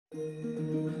In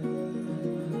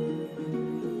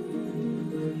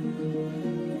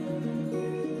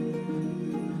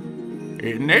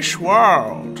this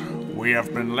world, we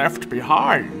have been left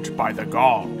behind by the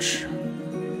gods.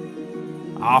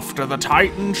 After the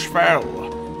Titans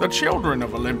fell, the children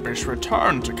of Olympus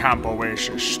returned to Camp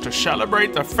Oasis to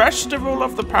celebrate the Festival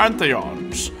of the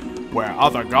Pantheons, where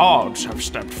other gods have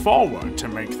stepped forward to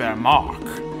make their mark.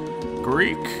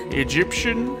 Greek,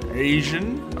 Egyptian,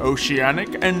 Asian,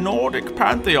 Oceanic, and Nordic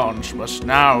pantheons must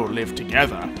now live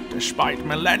together, despite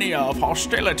millennia of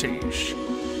hostilities.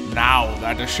 Now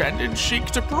their descendants seek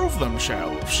to prove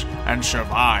themselves and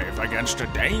survive against a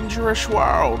dangerous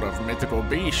world of mythical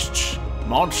beasts,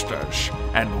 monsters,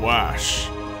 and worse.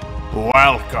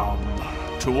 Welcome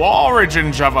to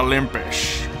Origins of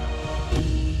Olympus.